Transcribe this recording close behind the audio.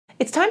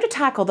It's time to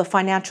tackle the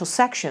financial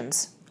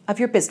sections of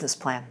your business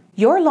plan.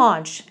 Your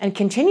launch and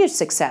continued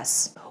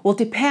success will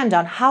depend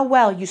on how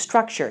well you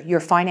structure your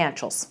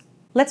financials.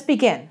 Let's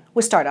begin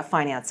with startup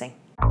financing.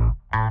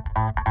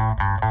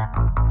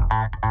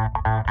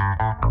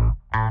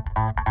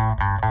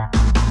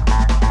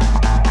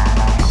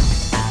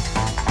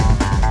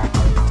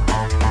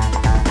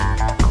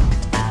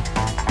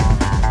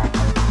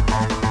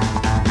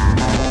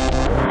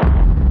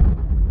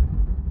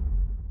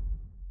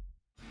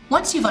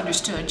 Once you've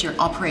understood your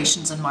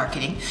operations and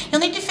marketing, you'll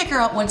need to figure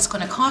out what it's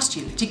going to cost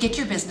you to get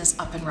your business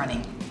up and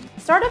running.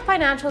 Startup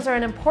financials are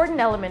an important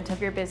element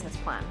of your business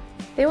plan.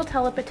 They will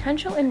tell a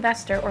potential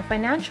investor or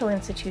financial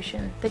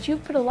institution that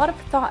you've put a lot of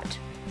thought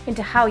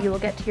into how you will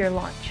get to your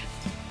launch.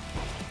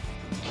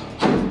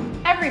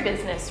 Every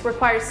business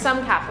requires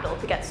some capital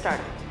to get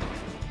started.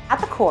 At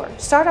the core,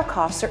 startup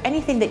costs are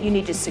anything that you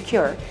need to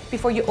secure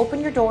before you open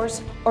your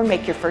doors or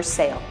make your first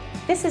sale.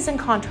 This is in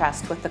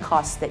contrast with the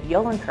costs that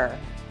you'll incur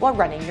while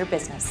running your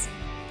business.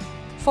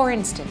 For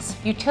instance,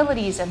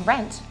 utilities and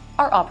rent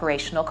are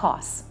operational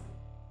costs.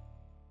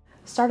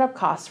 Startup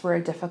costs were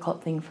a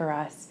difficult thing for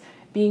us.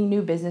 Being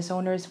new business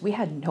owners, we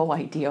had no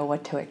idea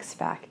what to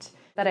expect.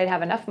 That I'd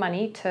have enough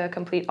money to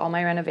complete all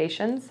my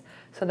renovations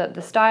so that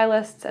the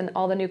stylists and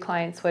all the new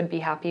clients would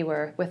be happy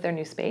with their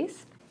new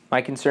space.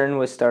 My concern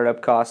with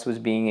startup costs was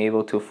being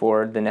able to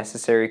afford the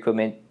necessary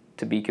equipment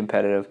to be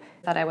competitive.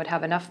 That I would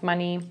have enough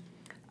money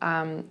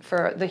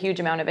for the huge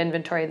amount of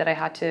inventory that I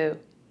had to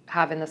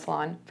have in the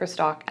salon for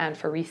stock and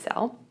for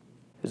resale.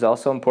 It was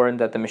also important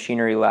that the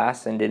machinery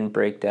lasts and didn't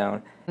break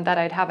down. That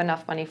I'd have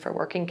enough money for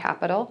working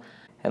capital.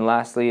 And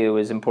lastly, it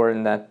was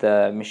important that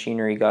the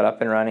machinery got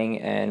up and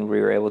running and we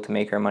were able to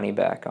make our money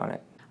back on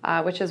it.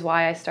 Which is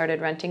why I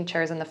started renting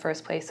chairs in the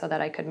first place, so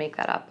that I could make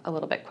that up a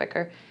little bit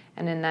quicker.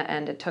 And in the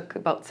end, it took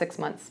about 6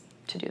 months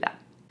to do that.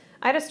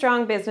 I had a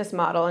strong business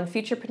model, and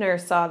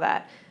Futurepreneurs saw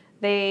that.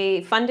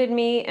 They funded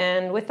me,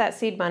 and with that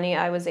seed money,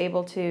 I was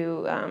able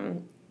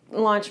to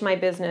launch my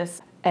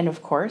business. And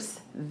of course,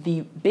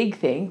 the big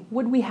thing,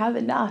 would we have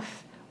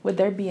enough? Would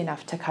there be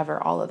enough to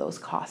cover all of those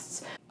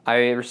costs?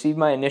 I received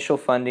my initial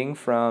funding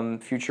from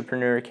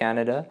Futurepreneur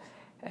Canada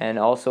and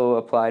also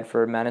applied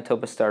for a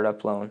Manitoba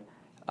Startup Loan.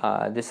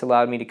 This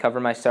allowed me to cover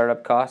my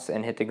startup costs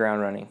and hit the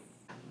ground running.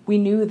 We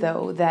knew,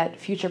 though, that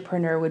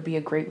Futurepreneur would be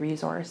a great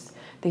resource.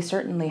 They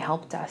certainly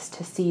helped us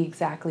to see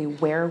exactly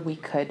where we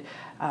could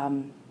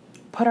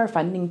put our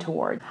funding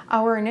toward.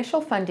 Our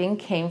initial funding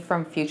came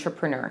from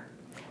Futurepreneur.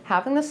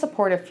 Having the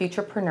support of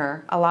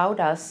Futurepreneur allowed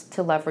us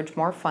to leverage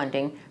more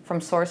funding from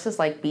sources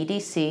like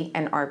BDC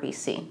and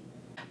RBC.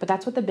 But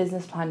that's what the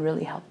business plan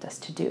really helped us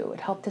to do.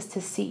 It helped us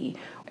to see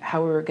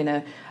how we were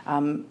going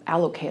to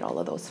allocate all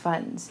of those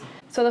funds.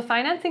 So the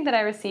financing that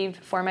I received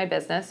for my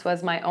business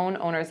was my own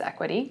owner's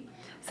equity.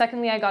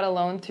 Secondly, I got a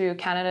loan through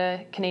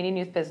Canadian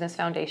Youth Business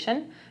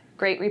Foundation,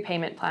 great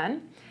repayment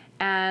plan.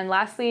 And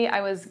lastly, I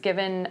was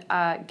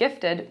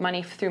gifted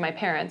money through my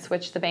parents,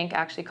 which the bank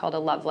actually called a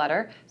love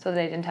letter, so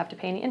that I didn't have to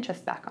pay any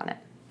interest back on it.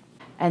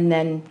 And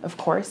then, of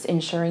course,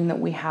 ensuring that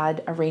we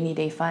had a rainy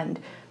day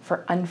fund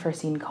for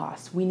unforeseen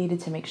costs. We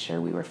needed to make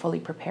sure we were fully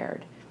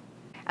prepared.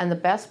 And the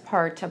best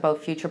part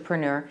about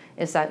Futurepreneur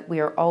is that we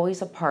are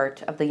always a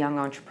part of the young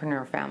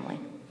entrepreneur family.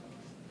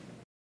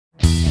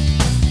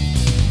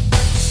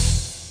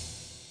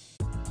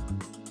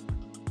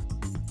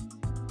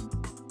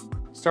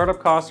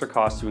 Startup costs are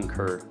costs you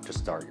incur to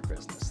start your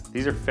business.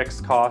 These are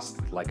fixed costs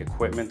like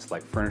equipment,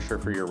 like furniture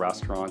for your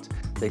restaurant.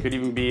 They could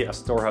even be a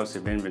storehouse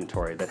of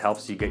inventory that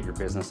helps you get your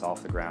business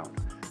off the ground.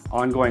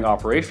 Ongoing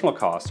operational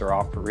costs are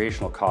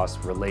operational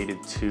costs related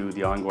to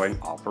the ongoing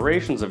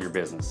operations of your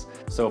business.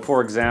 So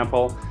for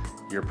example,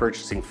 you're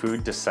purchasing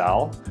food to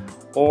sell,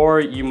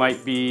 or you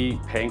might be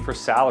paying for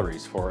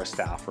salaries for a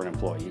staff or an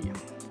employee.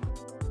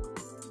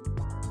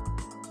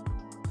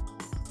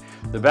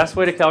 The best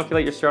way to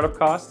calculate your startup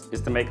costs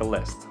is to make a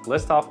list.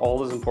 List off all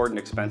those important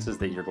expenses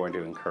that you're going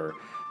to incur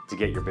to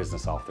get your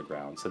business off the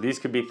ground. So these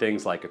could be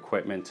things like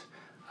equipment,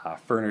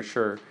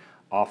 furniture,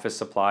 office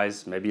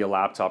supplies, maybe a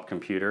laptop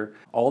computer.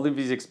 All of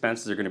these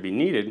expenses are going to be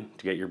needed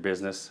to get your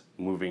business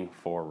moving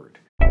forward.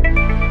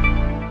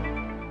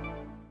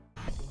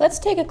 Let's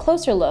take a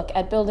closer look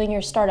at building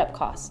your startup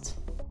costs.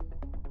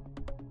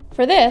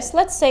 For this,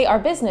 let's say our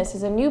business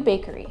is a new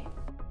bakery.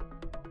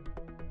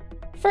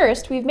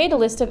 First, we've made a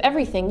list of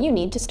everything you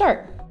need to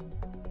start.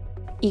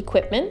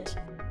 Equipment,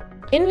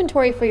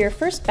 inventory for your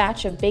first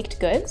batch of baked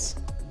goods,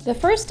 the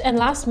first and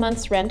last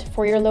month's rent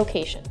for your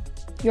location,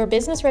 your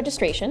business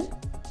registration,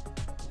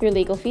 your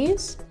legal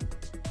fees,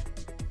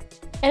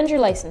 and your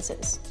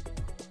licenses.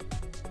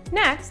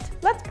 Next,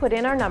 let's put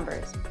in our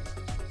numbers.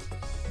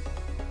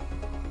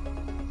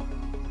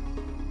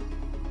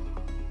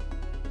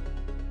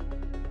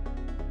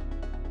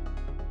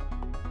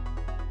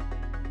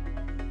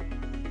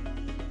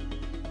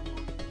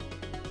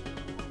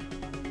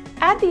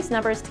 Add these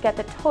numbers to get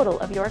the total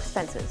of your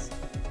expenses.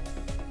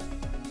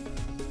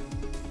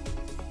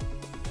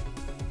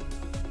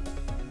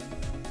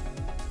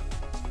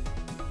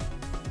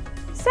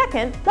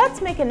 Second,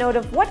 let's make a note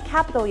of what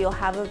capital you'll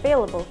have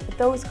available for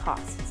those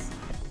costs.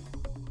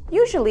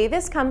 Usually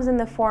this comes in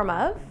the form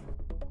of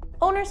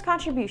owner's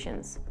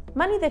contributions,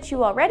 money that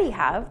you already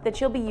have that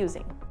you'll be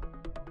using,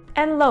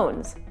 and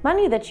loans,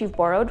 money that you've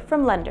borrowed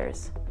from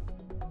lenders.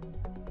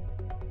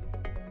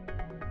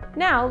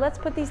 Now let's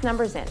put these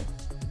numbers in.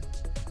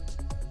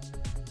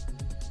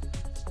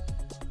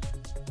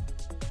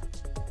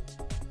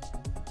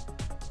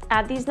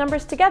 Add these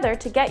numbers together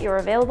to get your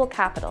available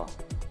capital.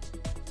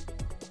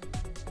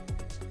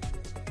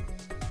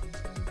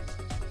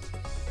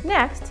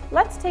 Next,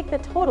 let's take the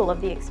total of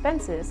the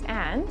expenses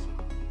and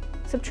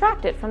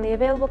subtract it from the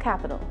available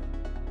capital.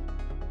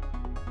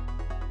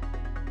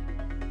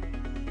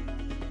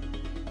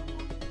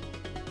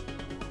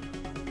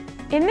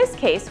 In this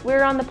case,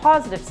 we're on the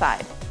positive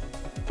side.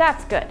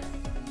 That's good.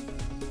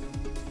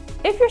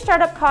 If your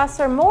startup costs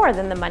are more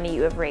than the money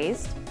you have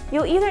raised,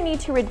 you'll either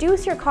need to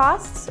reduce your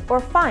costs or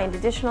find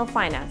additional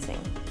financing.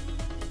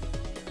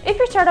 If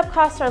your startup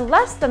costs are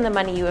less than the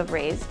money you have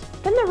raised,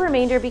 then the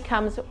remainder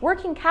becomes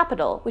working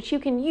capital, which you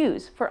can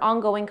use for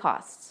ongoing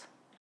costs.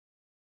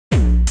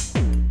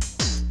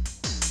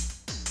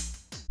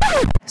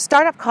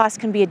 Startup costs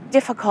can be a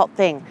difficult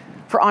thing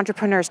for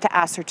entrepreneurs to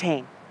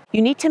ascertain.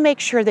 You need to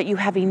make sure that you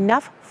have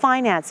enough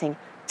financing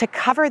to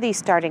cover these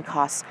starting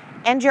costs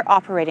and your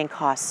operating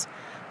costs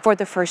for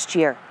the first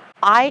year.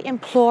 I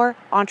implore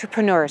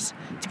entrepreneurs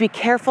to be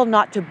careful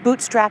not to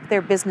bootstrap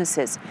their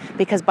businesses,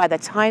 because by the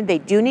time they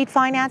do need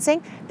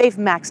financing, they've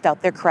maxed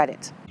out their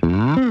credit.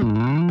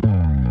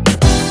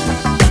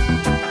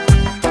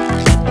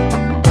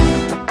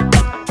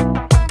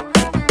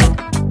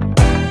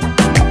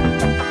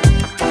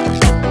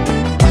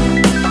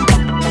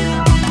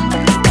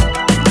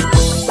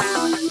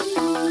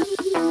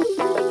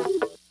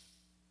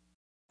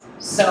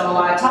 So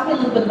talk me a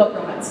little bit about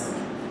Bronuts.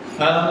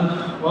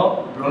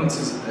 Well,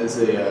 Bronuts is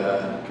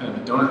a kind of a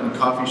donut and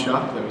coffee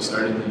shop that we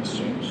started in the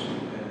Exchange,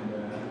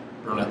 and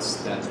Bronuts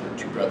stands for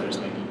Two Brothers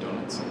Making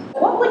Donuts.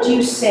 What would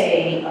you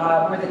say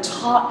were the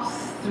top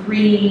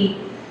 3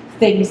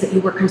 things that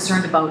you were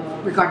concerned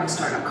about regarding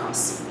startup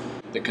costs?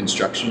 The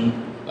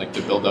construction, like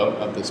the build out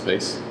of the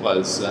space,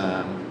 was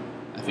I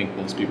think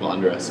most people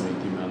underestimate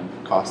the amount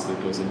of cost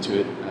that goes into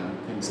it.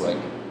 Things like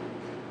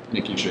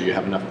making sure you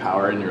have enough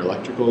power in your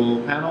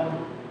electrical panel,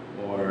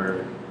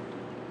 or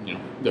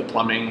the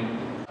plumbing.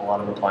 A lot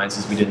of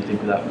appliances we didn't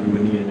think that we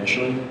would need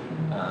initially.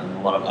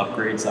 A lot of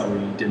upgrades that we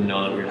didn't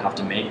know that we would have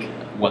to make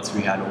once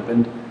we had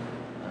opened.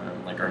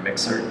 Like our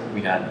mixer,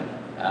 we had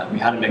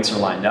a mixer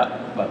lined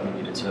up, but we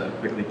needed to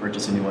quickly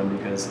purchase a new one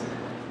because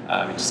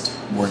we just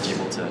weren't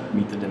able to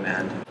meet the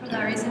demand. For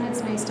that reason,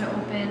 it's nice to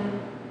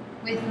open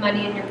with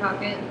money in your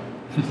pocket.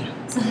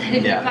 So that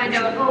if you find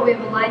out, oh, we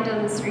have a line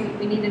down the street,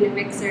 we need a new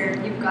mixer,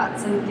 you've got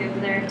some give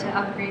there to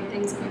upgrade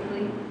things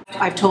quickly.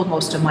 I've told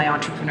most of my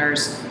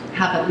entrepreneurs,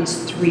 have at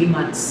least 3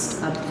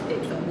 months of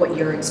what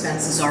your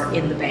expenses are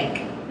in the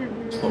bank.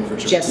 Oh, for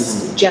sure.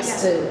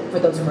 Just for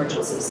those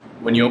emergencies.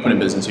 When you open a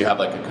business, you have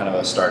like a kind of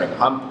a starting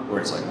hump where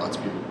it's like lots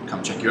of people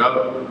come check you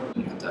out,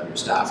 and you have to have your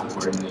staff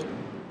accordingly.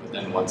 But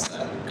then once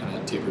that kind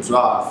of tapers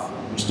off,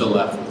 you're still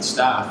left with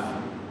staff,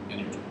 and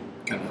you're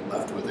kind of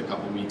left with a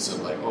couple weeks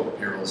of like, oh,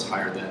 payroll's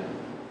higher than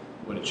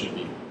what it should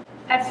be.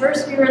 At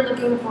first we were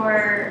looking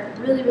for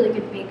really, really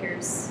good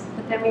bakers,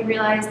 but then we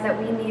realized that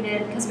we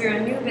needed, because we were a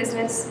new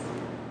business,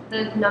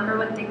 the number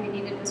one thing we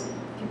needed was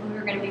people who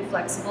were going to be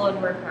flexible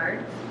and work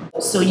hard.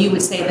 So you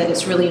would say that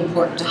it's really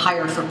important to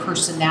hire for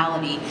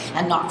personality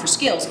and not for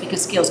skills,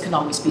 because skills can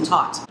always be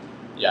taught.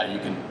 Yeah, you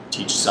can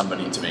teach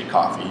somebody to make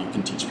coffee, you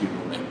can teach people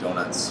to make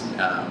donuts.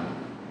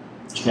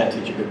 You can't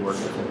teach a good work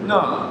ethic.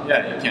 No,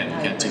 yeah, you can't.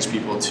 You can't teach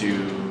people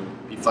to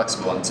be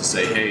flexible and to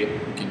say, hey,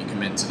 can you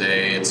come in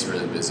today? It's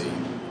really busy.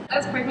 I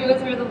was pregnant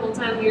with her the whole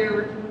time we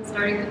were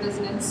starting the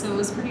business, so it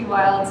was pretty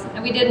wild.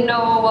 And we didn't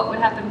know what would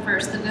happen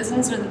first, the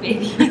business or the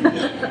baby.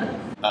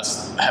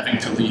 Us having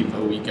to leave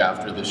a week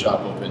after the shop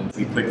opened.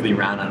 We quickly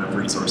ran out of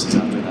resources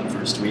after that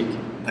first week.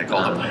 Like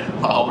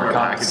all our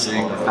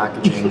packaging,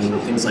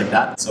 things like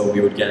that. So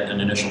we would get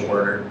an initial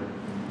order,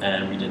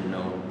 and we didn't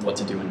know what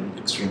to do in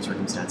extreme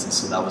circumstances.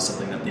 So that was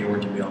something that they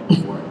weren't available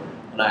for,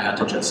 and I had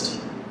to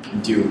just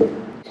do.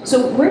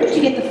 So where did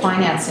you get the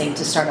financing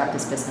to start up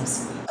this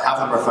business? Half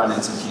of our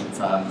financing came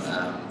from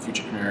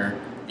Futurepreneur,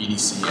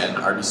 BDC, and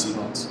RBC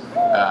loans,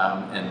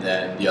 and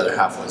then the other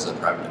half was a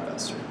private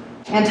investor.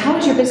 And how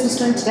is your business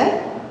doing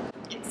today?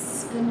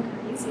 It's been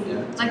crazy.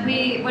 Yeah. Like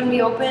when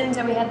we opened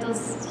and we had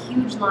those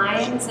huge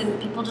lines and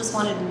people just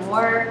wanted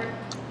more,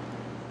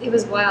 it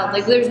was wild.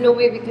 Like there's no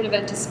way we could have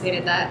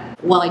anticipated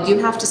that. Well, I do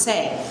have to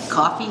say,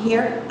 coffee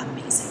here,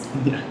 amazing.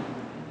 Yeah.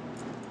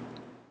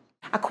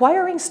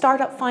 Acquiring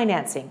startup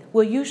financing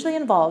will usually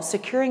involve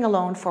securing a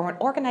loan from an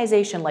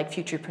organization like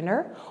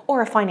Futurepreneur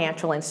or a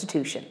financial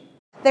institution.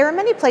 There are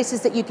many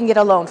places that you can get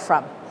a loan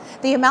from.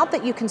 The amount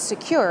that you can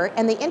secure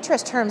and the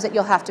interest terms that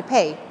you'll have to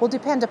pay will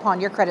depend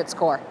upon your credit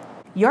score.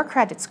 Your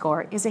credit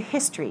score is a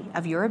history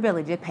of your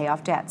ability to pay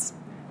off debts,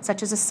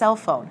 such as a cell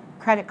phone,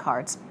 credit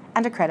cards,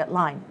 and a credit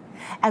line,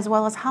 as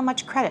well as how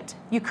much credit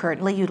you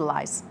currently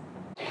utilize.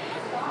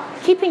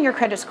 Keeping your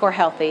credit score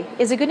healthy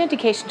is a good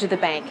indication to the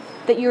bank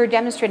that you are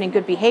demonstrating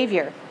good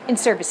behavior in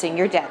servicing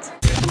your debt.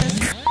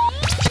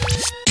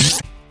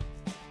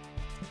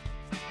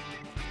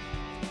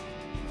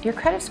 Your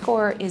credit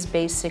score is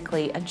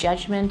basically a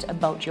judgment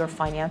about your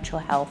financial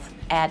health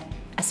at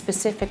a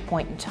specific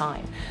point in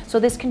time.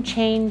 So this can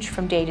change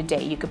from day to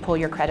day. You could pull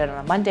your credit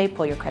on a Monday,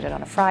 pull your credit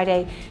on a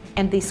Friday,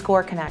 and the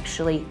score can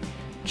actually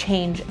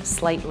change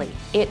slightly.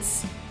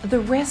 It's the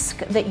risk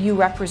that you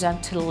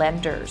represent to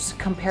lenders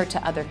compared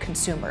to other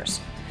consumers.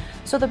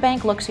 So the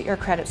bank looks at your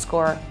credit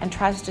score and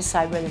tries to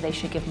decide whether they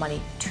should give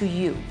money to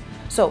you.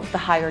 So the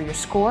higher your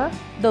score,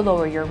 the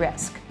lower your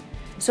risk.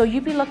 So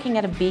you'd be looking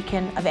at a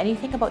beacon of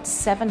anything about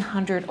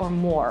 700 or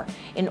more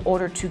in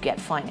order to get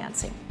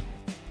financing.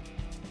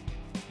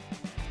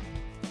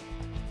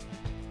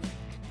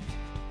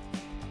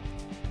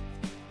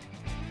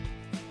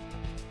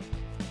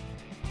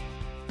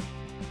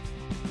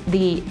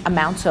 The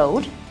amounts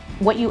owed,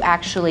 what you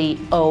actually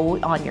owe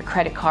on your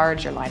credit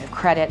cards, your line of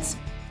credits,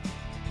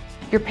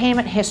 your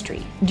payment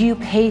history. Do you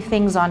pay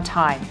things on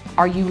time?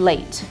 Are you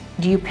late?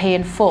 Do you pay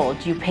in full?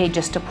 Do you pay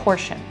just a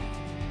portion?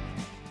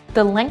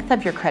 The length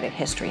of your credit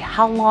history.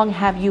 How long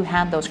have you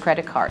had those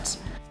credit cards?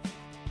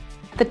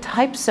 The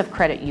types of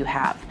credit you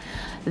have.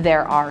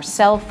 There are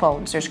cell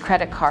phones, there's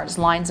credit cards,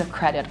 lines of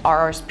credit,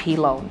 RRSP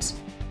loans,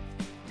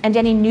 and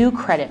any new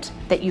credit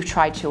that you've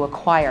tried to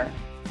acquire.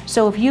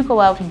 So if you go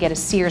out and get a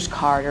Sears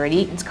card or an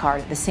Eaton's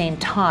card at the same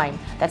time,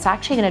 that's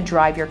actually going to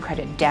drive your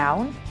credit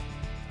down.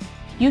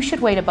 You should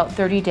wait about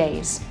 30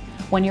 days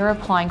when you're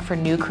applying for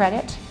new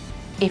credit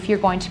if you're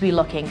going to be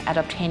looking at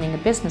obtaining a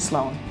business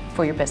loan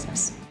for your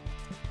business.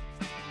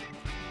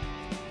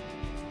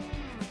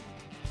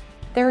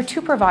 There are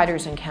two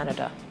providers in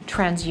Canada,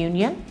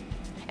 TransUnion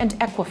and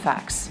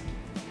Equifax.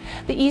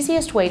 The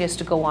easiest way is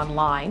to go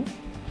online,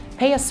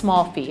 pay a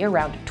small fee,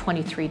 around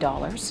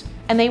 $23,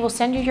 and they will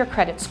send you your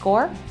credit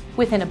score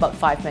within about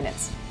 5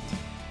 minutes.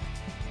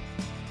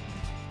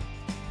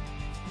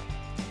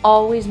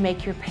 Always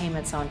make your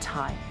payments on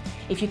time.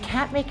 If you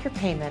can't make your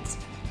payments,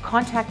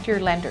 contact your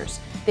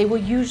lenders. They will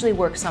usually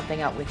work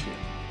something out with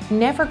you.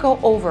 Never go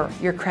over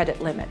your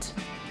credit limit.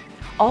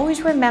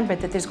 Always remember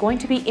that there's going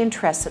to be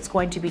interest that's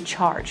going to be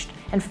charged,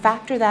 and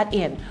factor that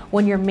in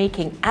when you're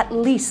making at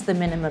least the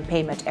minimum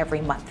payment every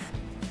month.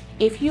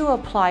 If you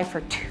apply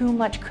for too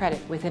much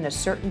credit within a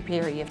certain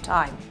period of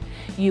time,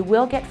 you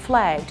will get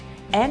flagged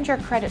and your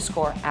credit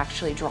score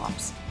actually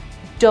drops.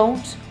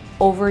 Don't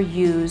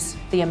overuse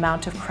the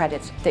amount of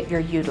credit that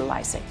you're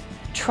utilizing.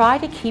 Try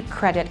to keep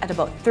credit at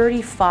about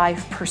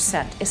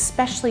 35%,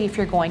 especially if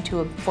you're going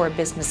for a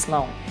business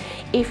loan.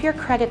 If your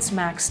credit's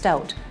maxed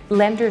out,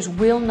 lenders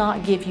will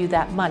not give you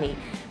that money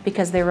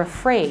because they're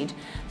afraid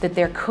that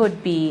there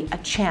could be a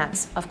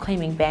chance of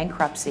claiming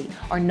bankruptcy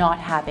or not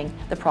having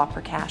the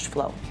proper cash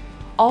flow.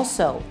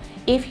 Also,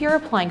 if you're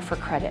applying for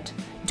credit,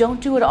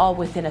 don't do it all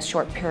within a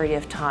short period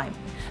of time.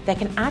 That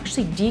can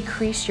actually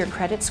decrease your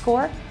credit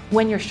score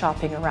when you're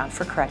shopping around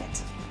for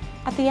credit.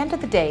 At the end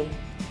of the day,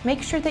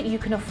 make sure that you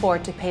can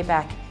afford to pay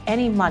back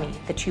any money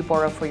that you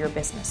borrow for your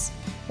business.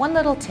 One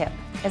little tip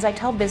is I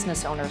tell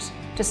business owners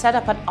to set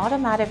up an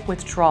automatic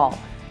withdrawal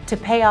to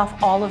pay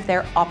off all of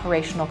their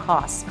operational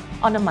costs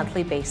on a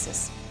monthly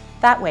basis.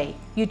 That way,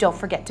 you don't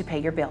forget to pay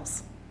your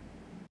bills.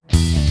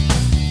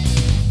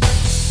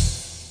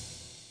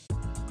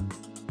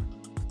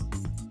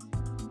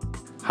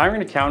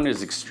 Hiring an accountant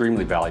is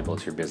extremely valuable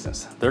to your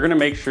business. They're going to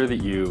make sure that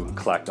you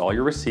collect all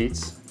your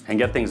receipts and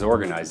get things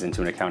organized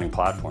into an accounting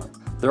platform.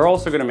 They're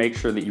also going to make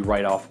sure that you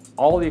write off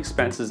all the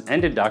expenses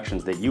and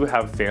deductions that you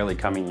have fairly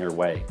coming your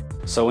way.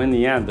 So in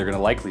the end, they're going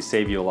to likely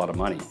save you a lot of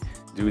money.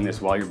 Doing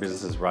this while your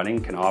business is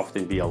running can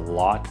often be a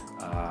lot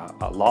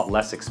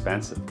less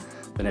expensive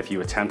than if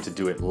you attempt to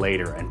do it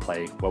later and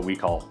play what we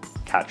call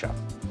catch up.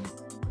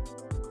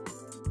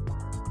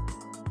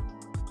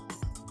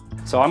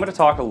 So I'm going to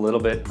talk a little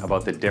bit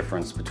about the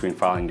difference between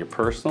filing your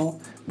personal,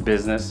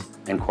 business,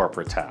 and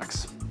corporate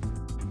tax.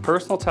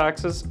 Personal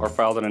taxes are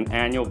filed on an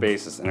annual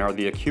basis and are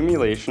the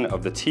accumulation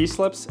of the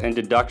T-slips and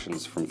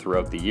deductions from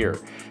throughout the year.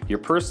 Your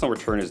personal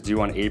return is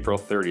due on April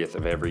 30th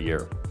of every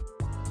year.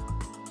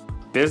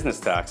 Business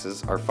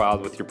taxes are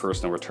filed with your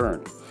personal return,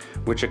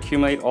 which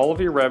accumulate all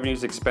of your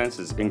revenues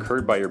expenses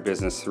incurred by your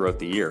business throughout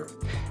the year.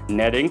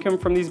 Net income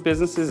from these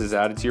businesses is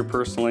added to your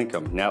personal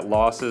income. Net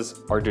losses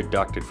are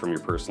deducted from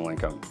your personal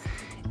income.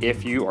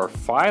 If you are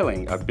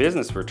filing a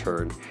business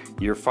return,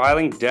 your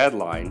filing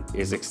deadline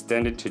is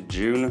extended to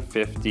June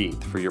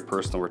 15th for your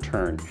personal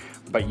return,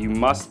 but you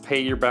must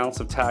pay your balance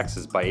of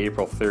taxes by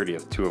April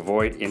 30th to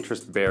avoid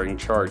interest-bearing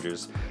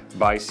charges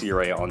by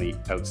CRA on the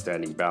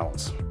outstanding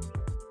balance.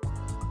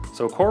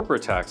 So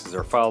corporate taxes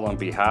are filed on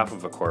behalf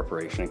of a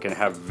corporation and can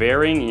have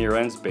varying year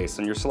ends based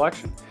on your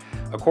selection.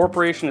 A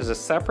corporation is a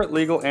separate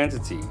legal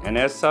entity, and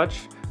as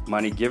such,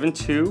 money given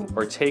to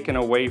or taken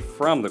away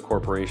from the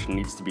corporation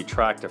needs to be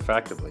tracked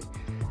effectively.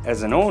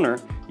 As an owner,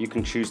 you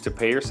can choose to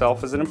pay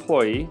yourself as an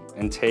employee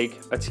and take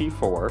a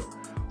T4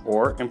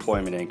 or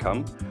employment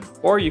income,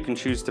 or you can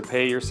choose to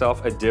pay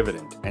yourself a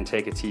dividend and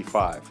take a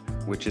T5.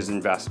 which is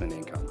investment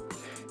income.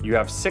 You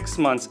have 6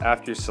 months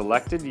after your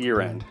selected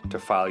year-end to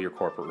file your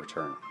corporate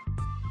return.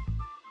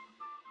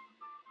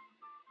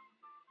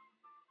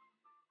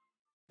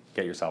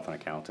 Get yourself an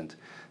accountant.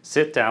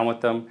 Sit down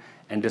with them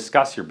and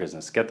discuss your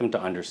business. Get them to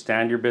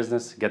understand your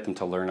business, get them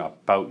to learn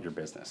about your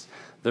business.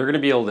 They're going to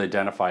be able to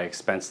identify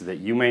expenses that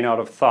you may not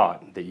have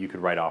thought that you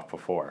could write off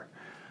before.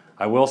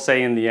 I will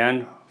say in the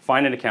end,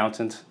 find an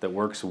accountant that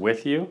works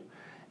with you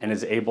and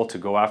is able to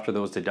go after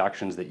those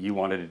deductions that you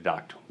want to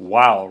deduct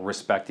while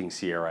respecting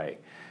CRA.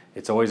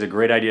 It's always a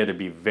great idea to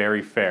be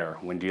very fair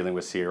when dealing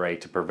with CRA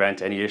to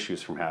prevent any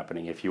issues from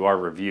happening if you are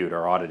reviewed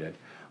or audited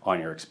on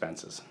your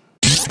expenses.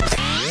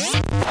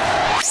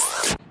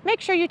 Make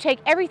sure you take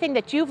everything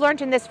that you've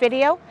learned in this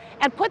video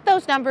and put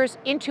those numbers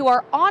into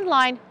our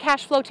online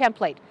cash flow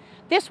template.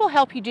 This will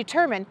help you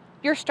determine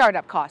your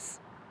startup costs.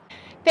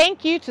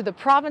 Thank you to the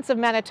province of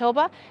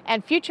Manitoba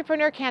and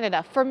Futurepreneur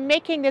Canada for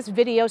making this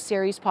video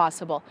series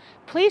possible.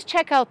 Please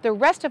check out the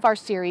rest of our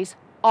series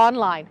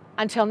online.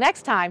 Until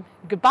next time,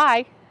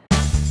 goodbye.